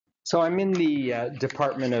So I'm in the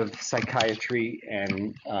Department of Psychiatry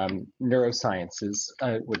and Neurosciences.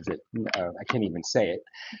 What is it? I can't even say it.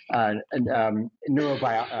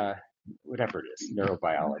 Whatever it is,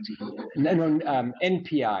 neurobiology.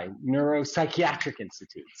 NPI, Neuropsychiatric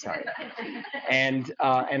Institute. Sorry. And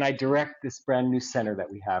I direct this brand new center that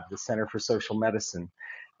we have, the Center for Social Medicine.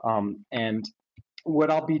 And what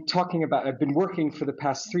I'll be talking about, I've been working for the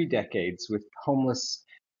past 3 decades with homeless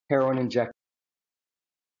heroin injectors,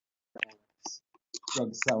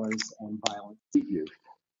 drug sellers, and violent youth.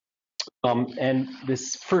 And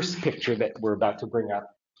this first picture that we're about to bring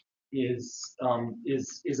up is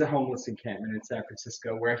a homeless encampment in San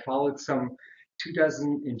Francisco, where I followed some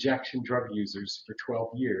 24 injection drug users for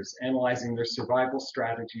 12 years, analyzing their survival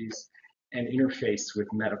strategies and interface with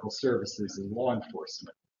medical services and law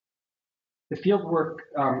enforcement. The fieldwork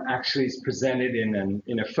actually is presented in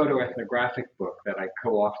a photoethnographic book that I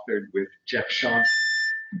co-authored with Jeff Shawn,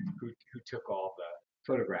 who took all the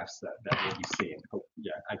photographs that we'll be seeing. Oh,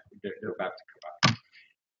 yeah, they're about to come up.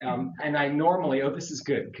 And I normally, this is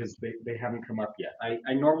good because they haven't come up yet.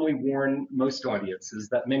 I normally warn most audiences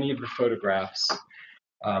that many of the photographs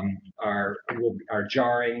are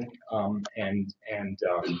jarring,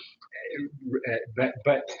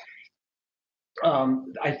 but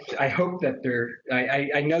I hope that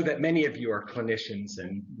I know that many of you are clinicians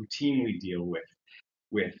and routinely deal with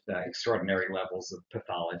extraordinary levels of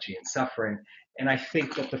pathology and suffering, and I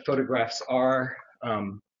think that the photographs are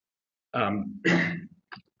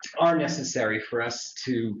necessary for us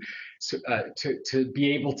to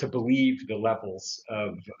be able to believe the levels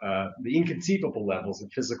of the inconceivable levels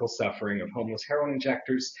of physical suffering of homeless heroin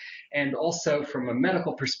injectors, and also from a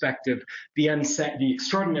medical perspective, the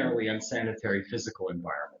extraordinarily unsanitary physical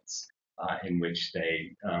environments in which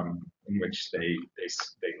they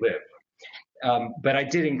live. But I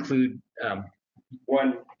did include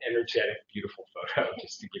one energetic, beautiful photo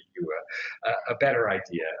just to give you a better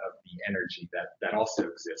idea of the energy that also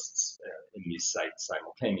exists in these sites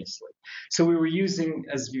simultaneously. So we were using,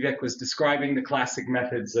 as Vivek was describing, the classic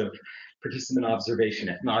methods of participant observation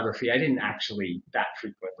ethnography. I didn't actually that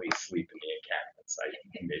frequently sleep in the encampments. I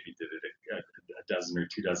maybe did it a dozen or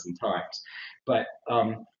 2 dozen times. But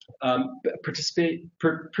participant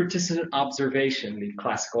observation, the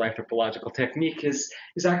classical anthropological technique, is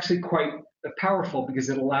actually quite powerful because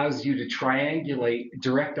it allows you to triangulate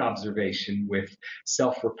direct observation with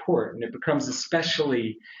self-report, and it becomes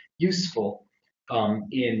especially useful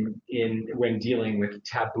when dealing with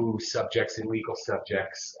taboo subjects, illegal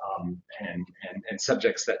subjects, and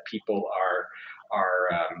subjects that people are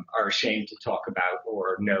ashamed to talk about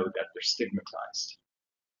or know that they're stigmatized.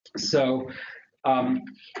 So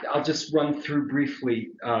I'll just run through briefly.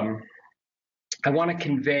 I want to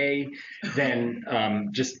convey then,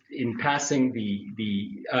 just in passing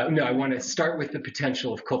I want to start with the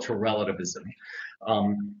potential of cultural relativism,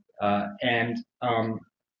 and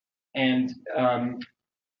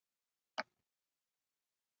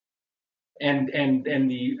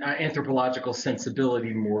the anthropological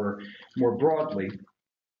sensibility more broadly,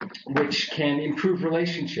 which can improve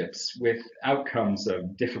relationships with outcomes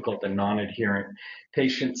of difficult and non-adherent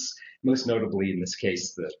patients, most notably in this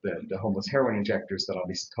case, the homeless heroin injectors that I'll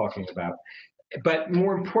be talking about. But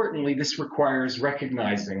more importantly, this requires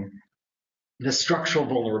recognizing the structural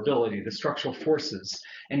vulnerability, the structural forces,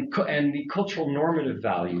 and the cultural normative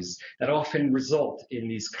values that often result in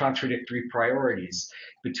these contradictory priorities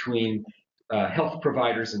between health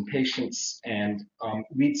providers and patients, and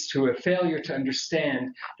leads to a failure to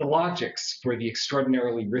understand the logics for the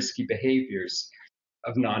extraordinarily risky behaviors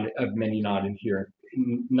of many non-adherent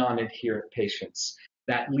patients.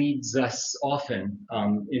 That leads us often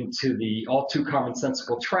into the all too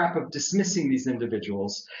commonsensical trap of dismissing these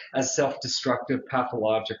individuals as self-destructive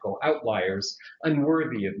pathological outliers,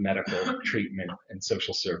 unworthy of medical treatment and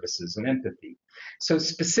social services and empathy. So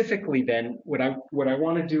specifically then, what I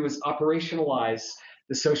want to do is operationalize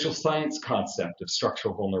the social science concept of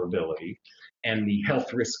structural vulnerability and the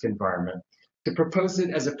health risk environment to propose it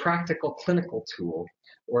as a practical clinical tool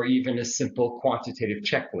or even a simple quantitative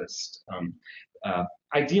checklist.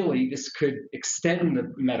 Ideally, this could extend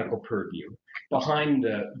the medical purview beyond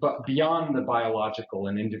the biological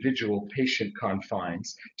and individual patient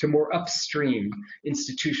confines to more upstream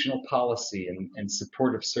institutional policy and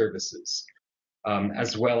supportive services,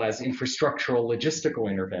 as well as infrastructural logistical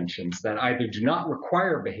interventions that either do not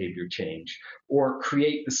require behavior change or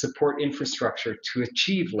create the support infrastructure to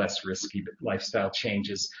achieve less risky lifestyle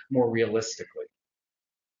changes more realistically.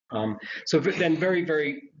 So then very,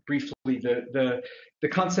 very briefly, the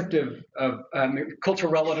concept of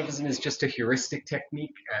cultural relativism is just a heuristic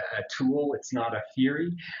technique, a tool. It's not a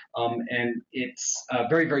theory, and it's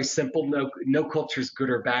very, very simple. No culture is good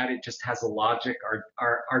or bad. It just has a logic.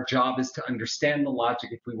 Our job is to understand the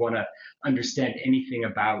logic if we want to understand anything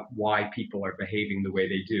about why people are behaving the way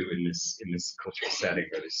they do in this cultural setting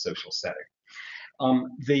or this social setting.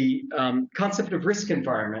 The concept of risk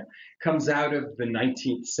environment comes out of the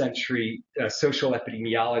 19th century social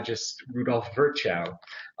epidemiologist Rudolf Virchow,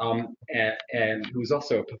 and who's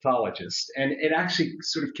also a pathologist. And it actually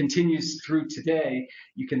sort of continues through today.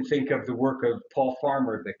 You can think of the work of Paul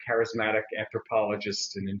Farmer, the charismatic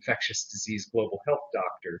anthropologist and infectious disease global health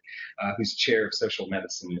doctor, who's chair of social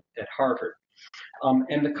medicine at Harvard.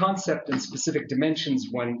 And the concept and specific dimensions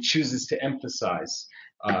one chooses to emphasize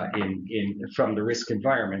from the risk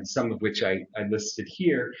environment, some of which I listed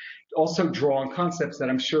here, also draw on concepts that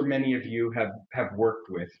I'm sure many of you have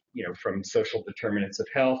worked with, from social determinants of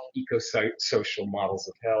health, eco-social models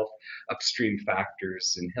of health, upstream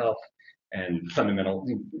factors in health, and fundamental.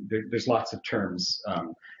 There's lots of terms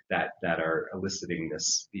that are eliciting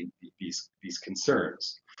these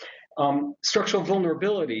concerns. Structural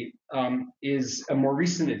vulnerability is a more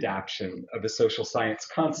recent adaptation of a social science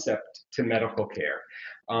concept to medical care.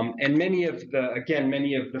 And many of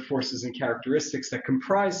the forces and characteristics that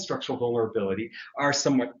comprise structural vulnerability are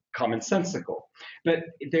somewhat commonsensical. But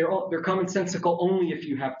they're commonsensical only if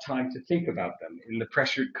you have time to think about them in the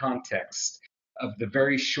pressured context of the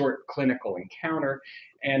very short clinical encounter.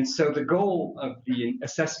 And so the goal of the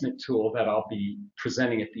assessment tool that I'll be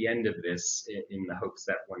presenting at the end of this, in the hopes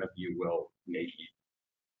that one of you will maybe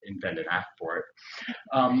invent an app for it,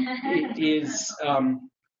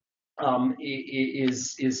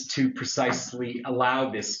 is to precisely allow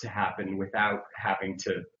this to happen without having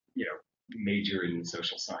to, major in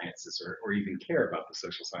social sciences or even care about the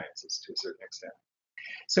social sciences to a certain extent.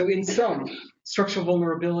 So in sum, structural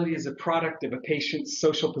vulnerability is a product of a patient's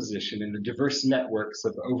social position in the diverse networks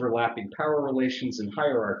of overlapping power relations and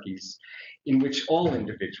hierarchies in which all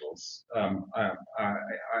individuals,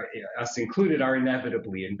 us included, are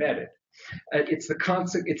inevitably embedded. It's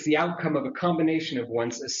the outcome of a combination of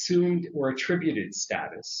one's assumed or attributed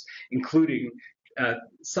status, including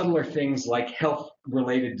subtler things like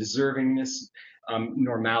health-related deservingness,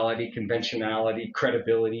 normality, conventionality,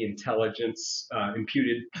 credibility, intelligence,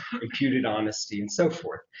 imputed honesty, and so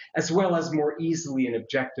forth, as well as more easily and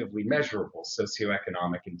objectively measurable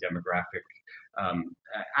socioeconomic and demographic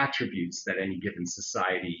attributes that any given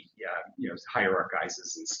society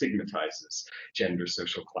hierarchizes and stigmatizes: gender,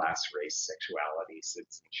 social class, race, sexuality,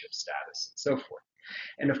 citizenship status, and so forth.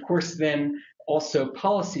 And of course, then also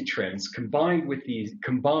policy trends combine with these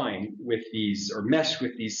or mesh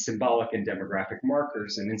with these symbolic and demographic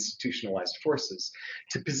markers and institutionalized forces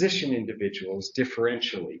to position individuals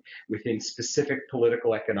differentially within specific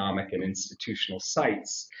political, economic, and institutional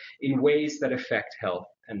sites in ways that affect health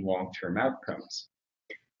and long-term outcomes.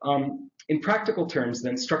 In practical terms,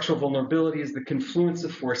 then, structural vulnerability is the confluence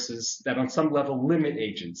of forces that on some level limit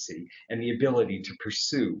agency and the ability to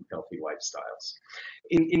pursue healthy lifestyles.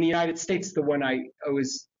 In the United States, the one I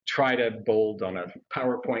always try to bold on a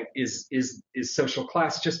PowerPoint is social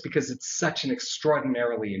class, just because it's such an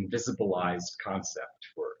extraordinarily invisibilized concept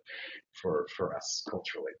for us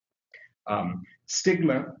culturally.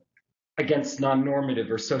 Stigma against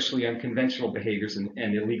non-normative or socially unconventional behaviors and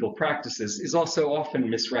illegal practices is also often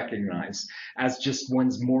misrecognized as just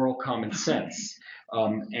one's moral common sense,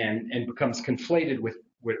 and becomes conflated with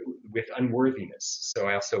unworthiness. So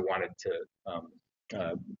I also wanted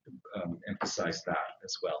to emphasize that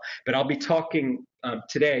as well. But I'll be talking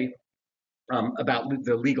today about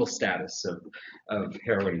the legal status of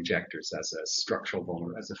heroin injectors as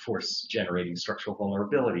a force generating structural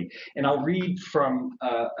vulnerability. And I'll read from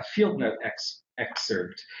a field note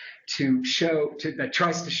excerpt that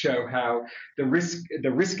tries to show how the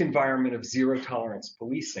risk environment of zero tolerance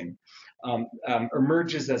policing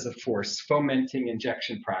emerges as a force fomenting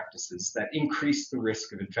injection practices that increase the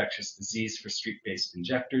risk of infectious disease for street-based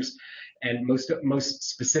injectors, and most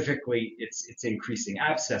specifically, it's increasing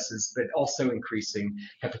abscesses, but also increasing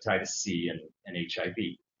hepatitis C and HIV.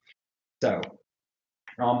 So,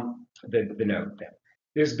 the note then.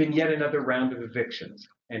 There's been yet another round of evictions,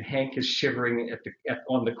 and Hank is shivering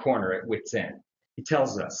on the corner at wit's end. He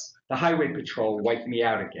tells us, the highway patrol wiped me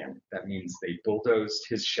out again. That means they bulldozed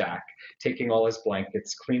his shack, taking all his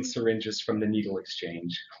blankets, clean syringes from the needle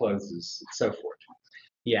exchange, clothes, and so forth.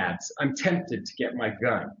 He adds, I'm tempted to get my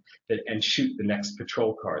gun and shoot the next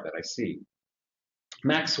patrol car that I see.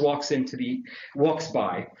 Max walks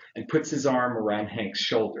by and puts his arm around Hank's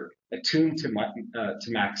shoulder, attuned to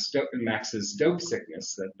Max's dope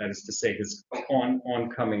sickness, that is to say, his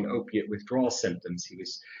oncoming opiate withdrawal symptoms. He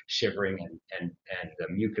was shivering and the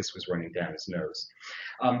mucus was running down his nose.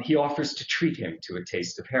 He offers to treat him to a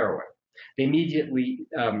taste of heroin. They immediately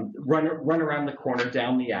run around the corner,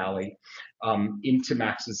 down the alley, into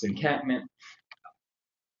Max's encampment,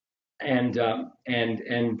 and to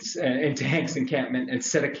Hank's encampment, and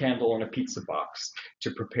set a candle on a pizza box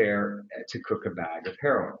to prepare to cook a bag of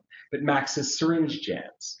heroin. But Max's syringe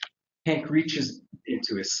jams. Hank reaches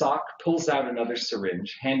into his sock, pulls out another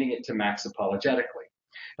syringe, handing it to Max apologetically.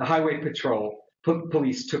 The highway patrol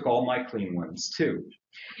police took all my clean ones, too.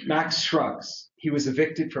 Max shrugs. He was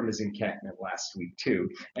evicted from his encampment last week, too,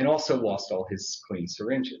 and also lost all his clean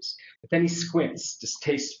syringes. But then he squints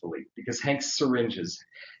distastefully because Hank's syringe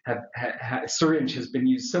has been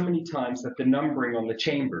used so many times that the numbering on the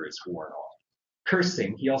chamber is worn off.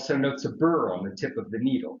 Cursing, he also notes a burr on the tip of the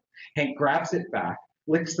needle. Hank grabs it back,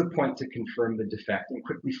 licks the point to confirm the defect, and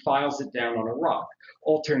quickly files it down on a rock,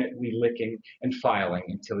 alternately licking and filing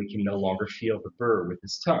until he can no longer feel the burr with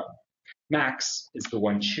his tongue. Max is the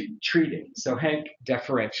one treating, so Hank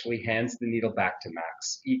deferentially hands the needle back to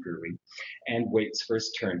Max eagerly and waits for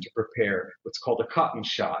his turn to prepare what's called a cotton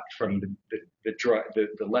shot from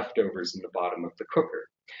the leftovers in the bottom of the cooker.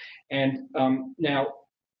 And now,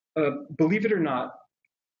 believe it or not,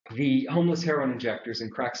 the homeless heroin injectors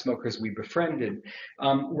and crack smokers we befriended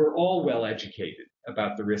were all well educated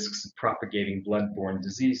about the risks of propagating blood-borne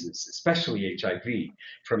diseases, especially HIV,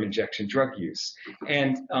 from injection drug use.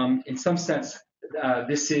 And in some sense,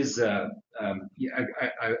 this is a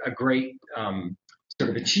great sort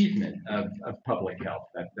of achievement of public health,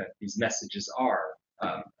 that these messages are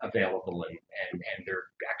available and they're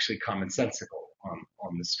actually commonsensical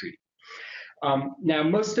on the street. Now,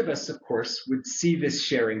 most of us, of course, would see this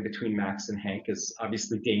sharing between Max and Hank as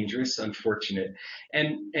obviously dangerous, unfortunate,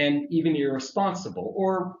 and even irresponsible.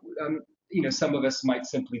 Or, some of us might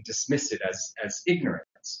simply dismiss it as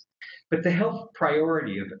ignorance. But the health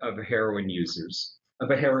priority of a heroin user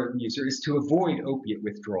is to avoid opiate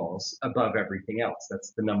withdrawals above everything else.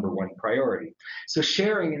 That's the number one priority. So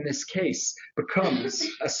sharing in this case becomes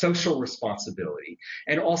a social responsibility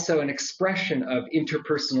and also an expression of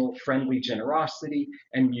interpersonal friendly generosity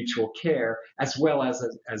and mutual care, as well as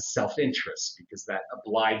self-interest, because that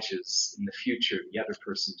obliges in the future the other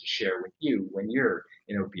person to share with you when you're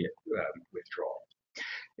in opiate withdrawal.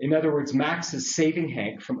 In other words, Max is saving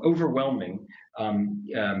Hank from overwhelming,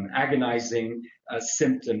 agonizing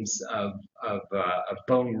symptoms of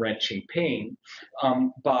bone-wrenching pain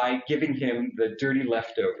by giving him the dirty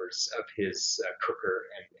leftovers of his cooker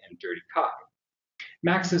and dirty cotton.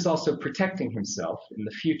 Max is also protecting himself in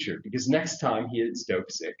the future because next time he is dope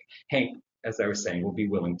sick, Hank, as I was saying, will be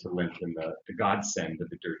willing to lend him the godsend of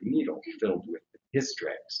a dirty needle filled with his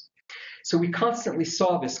dregs. So we constantly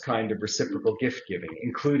saw this kind of reciprocal gift giving,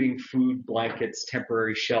 including food, blankets,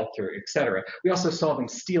 temporary shelter, etc. We also saw them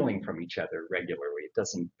stealing from each other regularly.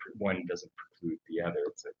 One doesn't preclude the other.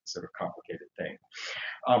 It's a sort of complicated thing.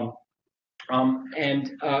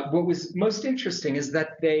 What was most interesting is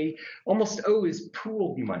that they almost always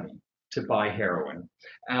pooled money to buy heroin,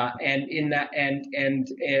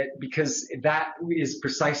 because that is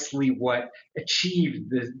precisely what achieved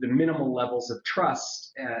the minimal levels of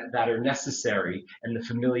trust that are necessary and the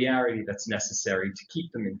familiarity that's necessary to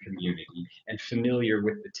keep them in community and familiar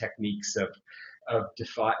with the techniques of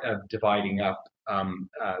dividing up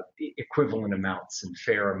equivalent amounts and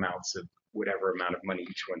fair amounts of whatever amount of money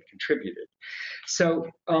each one contributed. So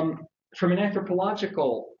from an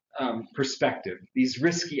anthropological perspective, these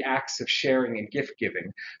risky acts of sharing and gift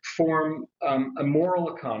giving form a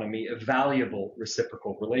moral economy of valuable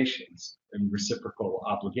reciprocal relations and reciprocal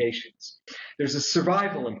obligations. There's a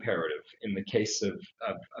survival imperative in the case of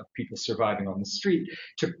people surviving on the street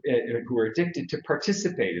who are addicted to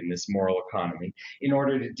participate in this moral economy in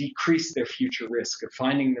order to decrease their future risk of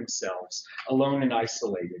finding themselves alone and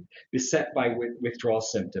isolated, beset by withdrawal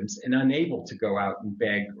symptoms, and unable to go out and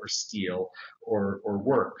beg or steal or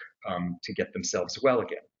work to get themselves well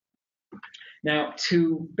again. Now,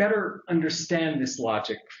 to better understand this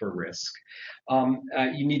logic for risk,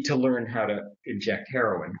 you need to learn how to inject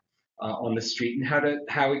heroin on the street and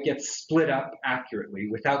how it gets split up accurately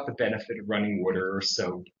without the benefit of running water or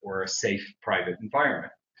soap or a safe private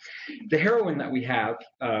environment. The heroin that we have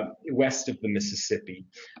west of the Mississippi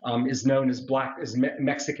is known as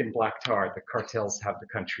Mexican black tar. The cartels have the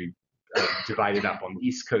country divided up. On the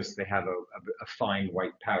East Coast, they have a fine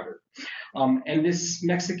white powder. And this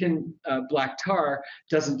Mexican black tar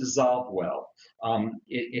doesn't dissolve well.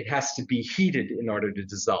 It has to be heated in order to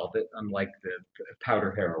dissolve it, unlike the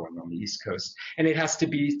powder heroin on the East Coast. And it has to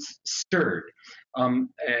be stirred.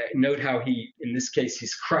 Note how in this case,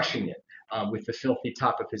 he's crushing it with the filthy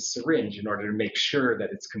top of his syringe in order to make sure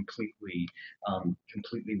that it's completely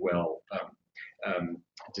well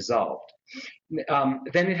dissolved.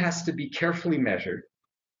 Then it has to be carefully measured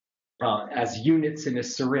as units in a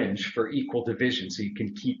syringe for equal division, so you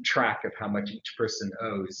can keep track of how much each person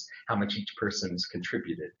owes, how much each person has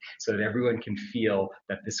contributed, so that everyone can feel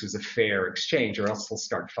that this was a fair exchange, or else they'll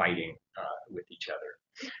start fighting with each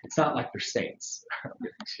other. It's not like they're saints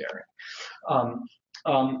with sharing.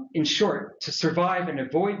 In short, to survive and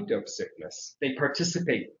avoid dope sickness, they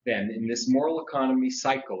participate then in this moral economy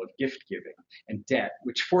cycle of gift giving and debt,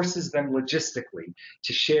 which forces them logistically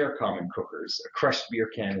to share common cookers, a crushed beer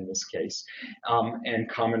can in this case, and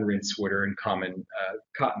common rinse water and common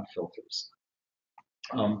cotton filters.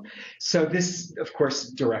 So this, of course,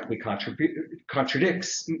 directly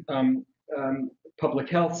contradicts public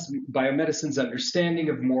health's, biomedicine's understanding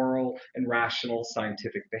of moral and rational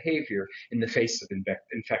scientific behavior in the face of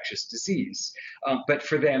infectious disease. But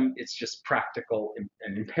for them, it's just practical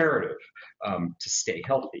and imperative to stay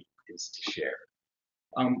healthy is to share.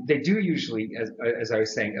 They do usually, as I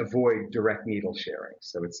was saying, avoid direct needle sharing.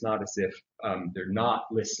 So it's not as if they're not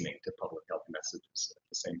listening to public health messages at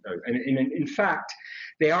the same time. And in fact,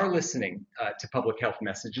 they are listening to public health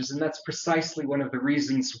messages, and that's precisely one of the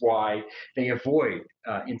reasons why they avoid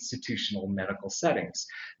institutional medical settings.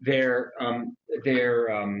 Their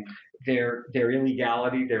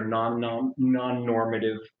illegality, their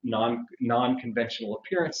non-normative, non-conventional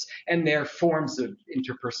appearance, and their forms of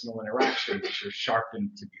interpersonal interaction, which are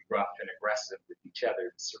sharpened to be rough and aggressive with each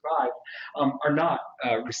other to survive, are not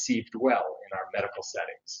received well in our medical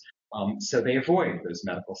settings. So they avoid those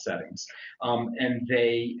medical settings. And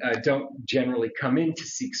they don't generally come in to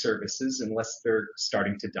seek services unless they're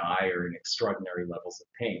starting to die or in extraordinary levels of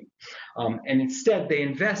pain. And instead, they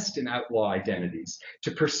invest in outlaw identities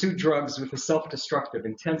to pursue drugs with a self-destructive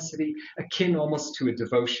intensity akin almost to a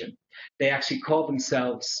devotion. They actually call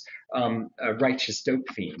themselves righteous dope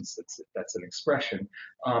fiends. That's an expression.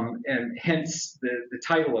 And hence the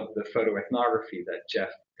title of the photoethnography that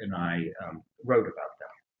Jeff and I wrote about them.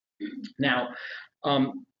 Now,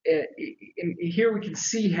 here we can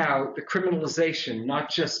see how the criminalization,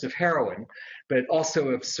 not just of heroin, but also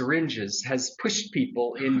of syringes, has pushed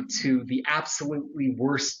people into the absolutely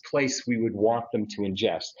worst place we would want them to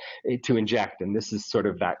inject. And this is sort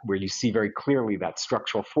of that where you see very clearly that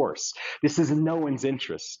structural force. This is in no one's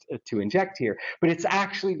interest to inject here, but it's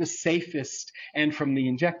actually the safest and, from the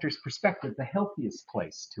injector's perspective, the healthiest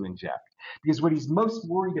place to inject, because what he's most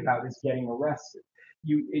worried about is getting arrested.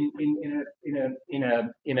 You in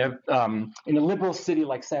a liberal city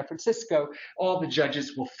like San Francisco, all the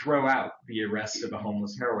judges will throw out the arrest of a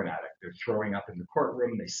homeless heroin addict. They're throwing up in the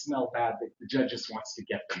courtroom. They smell bad. The judge just wants to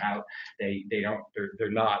get them out. They're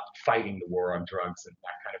not fighting the war on drugs in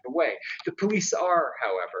that kind of a way. The police are,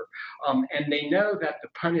 however, and they know that the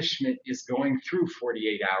punishment is going through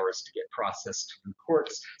 48 hours to get processed through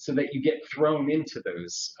courts, so that you get thrown into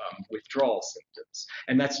those withdrawal symptoms,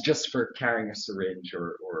 and that's just for carrying a syringe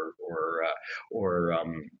or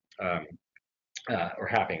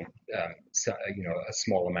having a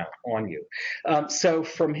small amount on you. So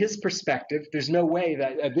from his perspective, there's no way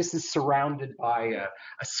that this is surrounded by a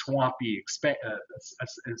swampy, a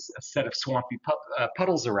set of swampy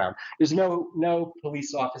puddles around. There's no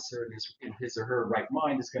police officer in his or her right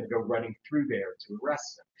mind is going to go running through there to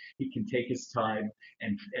arrest him. He can take his time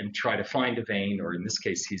and try to find a vein, or in this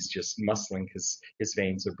case, he's just muscling because his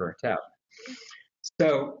veins are burnt out.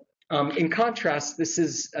 So, in contrast, this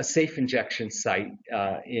is a safe injection site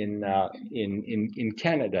in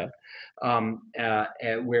Canada,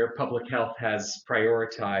 where public health has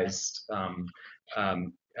prioritized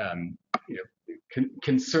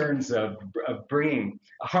concerns of bringing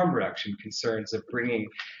harm reduction, concerns of bringing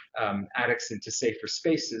addicts into safer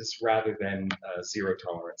spaces rather than zero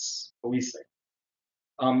tolerance policing.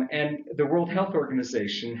 And the World Health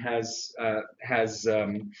Organization has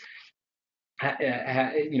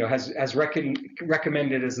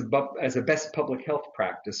recommended as a best public health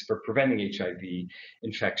practice for preventing HIV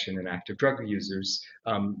infection in active drug users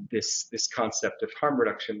this concept of harm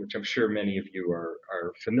reduction, which I'm sure many of you are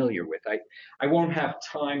familiar with. I won't have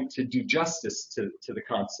time to do justice to the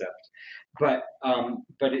concept, but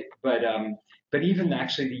even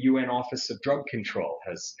actually the UN Office of Drug Control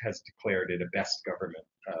has declared it a best government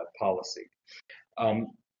policy.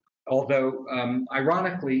 although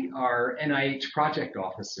ironically, our NIH project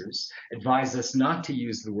officers advise us not to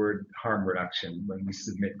use the word harm reduction when we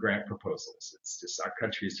submit grant proposals. It's just our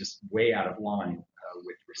country is just way out of line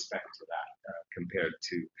with respect to that compared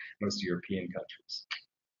to most European countries.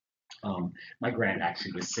 My grant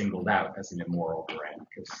actually was singled out as an immoral grant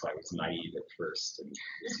because I was naive at first and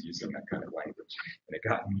was using that kind of language, and it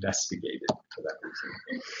got investigated for that reason.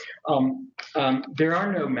 There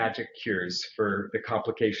are no magic cures for the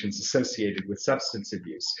complications associated with substance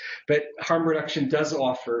abuse, but harm reduction does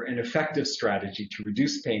offer an effective strategy to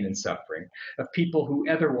reduce pain and suffering of people who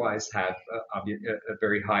otherwise have a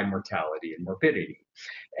very high mortality and morbidity.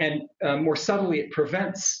 And more subtly, it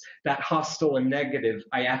prevents that hostile and negative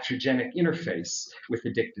iatrogenic interface with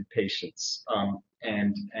addicted patients.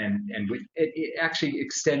 It actually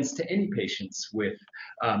extends to any patients who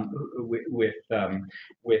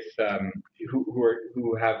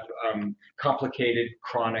have complicated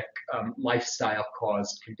chronic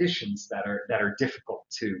lifestyle-caused conditions that are difficult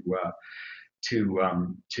to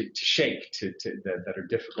shake, that are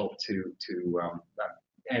difficult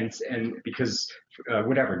and because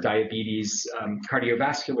whatever, diabetes,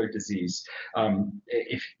 cardiovascular disease,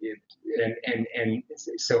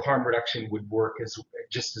 so harm reduction would work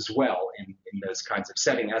just as well in those kinds of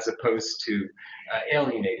settings, as opposed to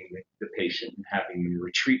alienating the patient and having them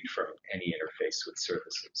retreat from any interface with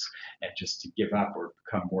services and just to give up or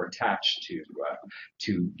become more attached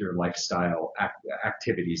to their lifestyle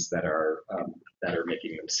activities that are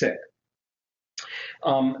making them sick.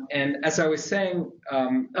 And as I was saying,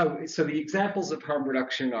 so the examples of harm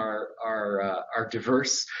reduction are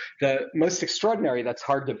diverse. The most extraordinary, that's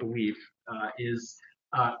hard to believe, is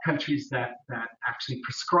countries that actually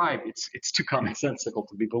prescribe, it's too commonsensical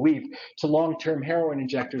to be believed, to long-term heroin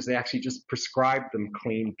injectors. They actually just prescribe them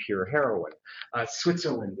clean, pure heroin.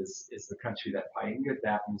 Switzerland is the country that pioneered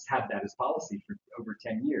that and has had that as policy for over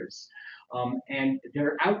 10 years. And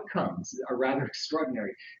their outcomes are rather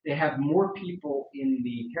extraordinary. They have more people in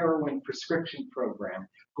the heroin prescription program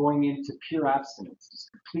going into pure abstinence, just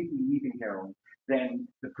completely leaving heroin, than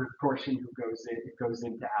the proportion who goes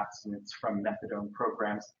into abstinence from methadone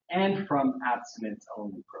programs and from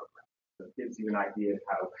abstinence-only programs. So it gives you an idea of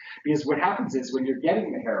how, because what happens is when you're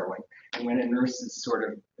getting the heroin and when a nurse is sort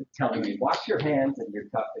of telling you, wash your hands and you're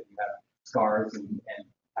tough and you have scars and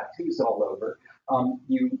tattoos all over,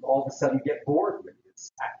 you all of a sudden get bored with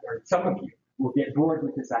this, or some of you will get bored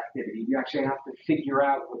with this activity. You actually have to figure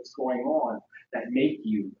out what's going on that make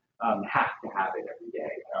you have to have it every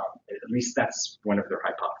day. At least that's one of their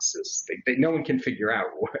hypotheses. No one can figure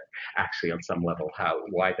out actually on some level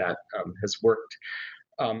why that has worked.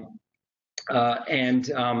 As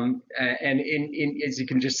you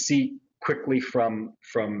can just see quickly from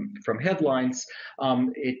headlines,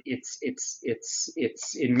 it's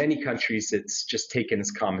in many countries it's just taken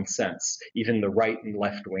as common sense. Even the right and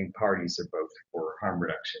left wing parties are both for harm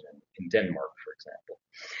reduction in Denmark, for example.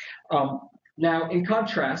 Now, in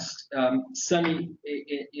contrast, Sunny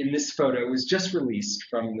in this photo was just released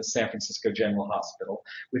from the San Francisco General Hospital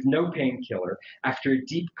with no painkiller after a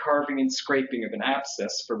deep carving and scraping of an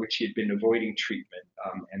abscess for which he had been avoiding treatment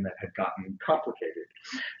and that had gotten complicated.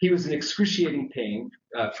 He was in excruciating pain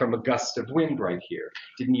from a gust of wind right here,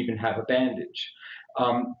 didn't even have a bandage.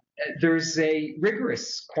 There's a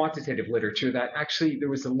rigorous quantitative literature that actually, there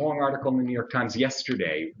was a long article in the New York Times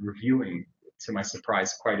yesterday reviewing, to my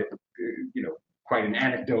surprise, quite an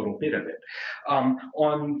anecdotal bit of it,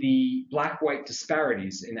 on the black-white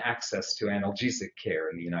disparities in access to analgesic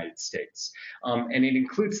care in the United States. And it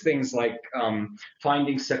includes things like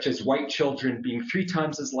findings such as white children being 3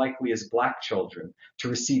 times as likely as black children to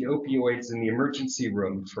receive opioids in the emergency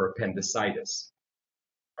room for appendicitis.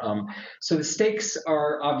 So the stakes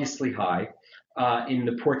are obviously high in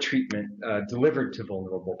the poor treatment delivered to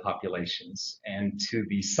vulnerable populations and to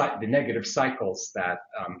the negative cycles that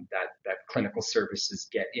clinical services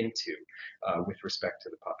get into with respect to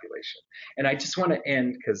the population. And I just want to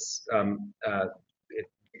end, because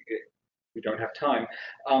we don't have time.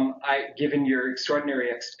 Given your extraordinary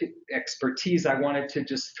expertise, I wanted to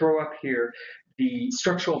just throw up here the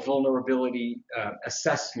structural vulnerability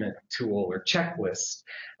assessment tool or checklist,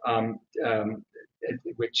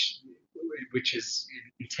 which is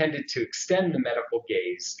intended to extend the medical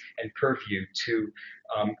gaze and purview to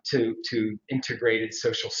integrated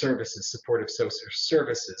social services, supportive social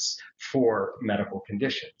services for medical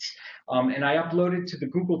conditions. And I uploaded to the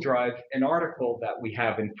Google Drive an article that we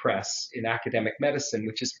have in press in academic medicine,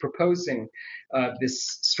 which is proposing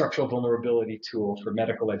this structural vulnerability tool for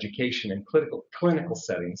medical education and clinical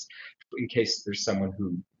settings, in case there's someone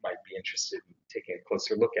who might be interested in taking a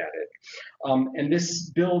closer look at it. And this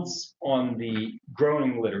builds on the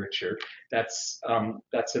growing literature that's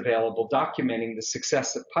available, documenting the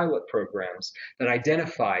success of pilot programs that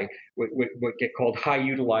identify what get called high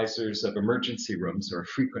utilizers of emergency rooms, or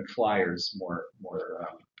frequent flyers, more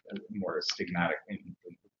stigmatic in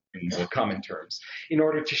more common terms, in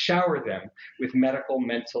order to shower them with medical,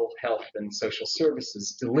 mental health, and social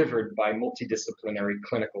services delivered by multidisciplinary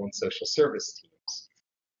clinical and social service teams.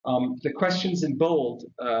 The questions in bold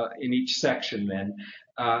in each section then,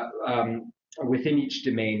 within each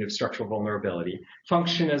domain of structural vulnerability,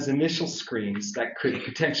 function as initial screens that could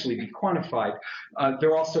potentially be quantified.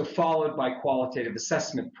 They're also followed by qualitative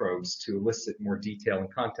assessment probes to elicit more detail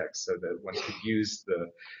and context, so that one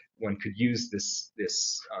could use this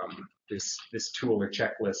tool or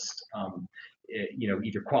checklist,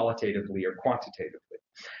 either qualitatively or quantitatively.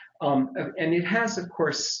 And it has, of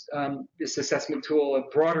course, this assessment tool, a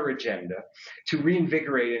broader agenda to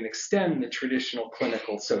reinvigorate and extend the traditional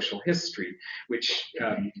clinical social history, which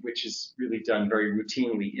is really done very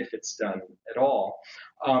routinely, if it's done at all,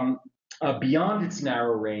 beyond its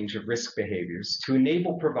narrow range of risk behaviors, to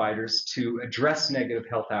enable providers to address negative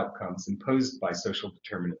health outcomes imposed by social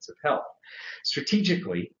determinants of health.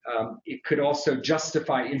 Strategically, it could also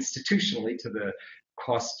justify institutionally to the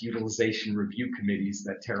cost utilization review committees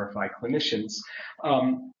that terrify clinicians,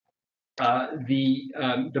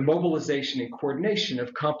 the mobilization and coordination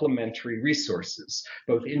of complementary resources,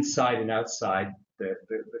 both inside and outside the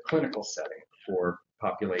clinical setting, for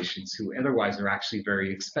populations who otherwise are actually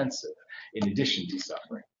very expensive, in addition to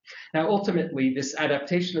suffering. Now, ultimately, this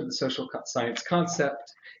adaptation of the social science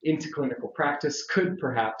concept into clinical practice could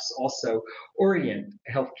perhaps also orient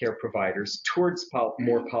healthcare providers towards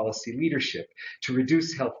more policy leadership to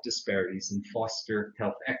reduce health disparities and foster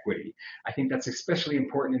health equity. I think that's especially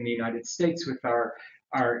important in the United States with our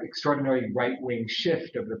extraordinary right-wing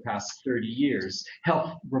shift of the past 30 years.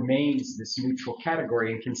 Health remains this neutral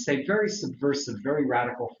category and can say very subversive, very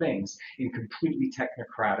radical things in completely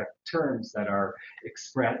technocratic terms that are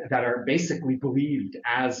basically believed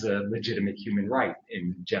as a legitimate human right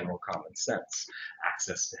in general common sense: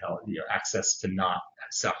 access to health, access to not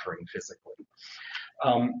suffering physically.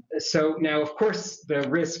 So now, of course, the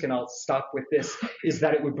risk, and I'll stop with this, is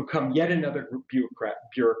that it would become yet another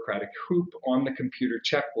bureaucratic hoop on the computer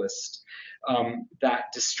checklist that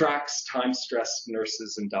distracts time-stressed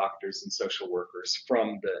nurses and doctors and social workers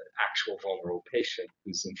from the actual vulnerable patient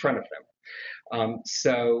who's in front of them.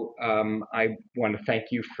 I want to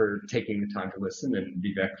thank you for taking the time to listen, and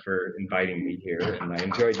Vivek for inviting me here, and I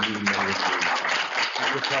enjoyed meeting many of you at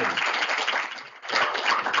your party.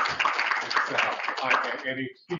 Any